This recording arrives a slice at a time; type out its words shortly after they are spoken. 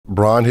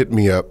Bron hit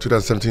me up,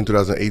 2017,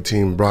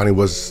 2018, Bronny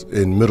was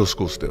in middle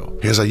school still.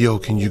 He was like, yo,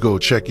 can you go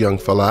check young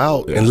fella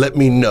out and let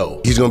me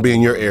know he's gonna be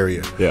in your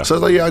area? Yeah. So I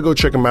was like, yeah, I'll go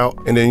check him out.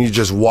 And then you're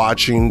just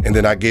watching, and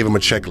then I gave him a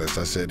checklist.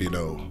 I said, you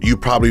know, you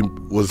probably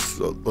was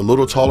a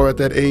little taller at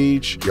that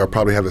age. Y'all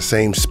probably have the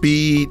same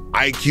speed.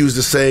 IQ's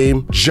the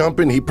same.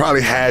 Jumping, he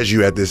probably has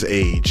you at this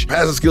age.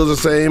 Passing skills the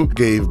same.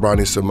 Gave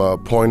Bronny some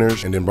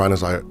pointers, and then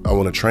Bronny's like, I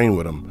want to train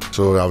with him.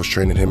 So I was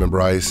training him and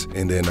Bryce,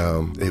 and then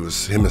it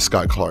was him and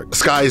Scott Clark.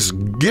 Sky's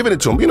giving it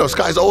to him. You know,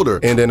 Sky's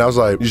older. And then I was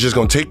like, you just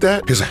gonna take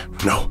that? He's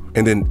like, no.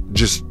 And then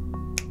just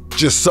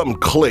something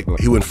clicked.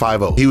 He went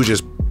 5-0. He was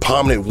just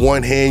palming it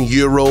one hand,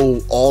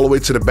 Euro, all the way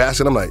to the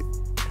basket. I'm like,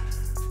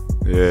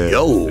 yeah.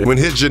 Yo, when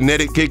his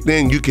genetic kicked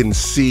in, you can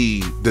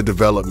see the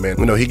development.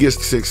 You know, he gets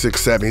 6'6",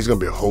 7", he's gonna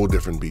be a whole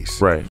different beast. Right.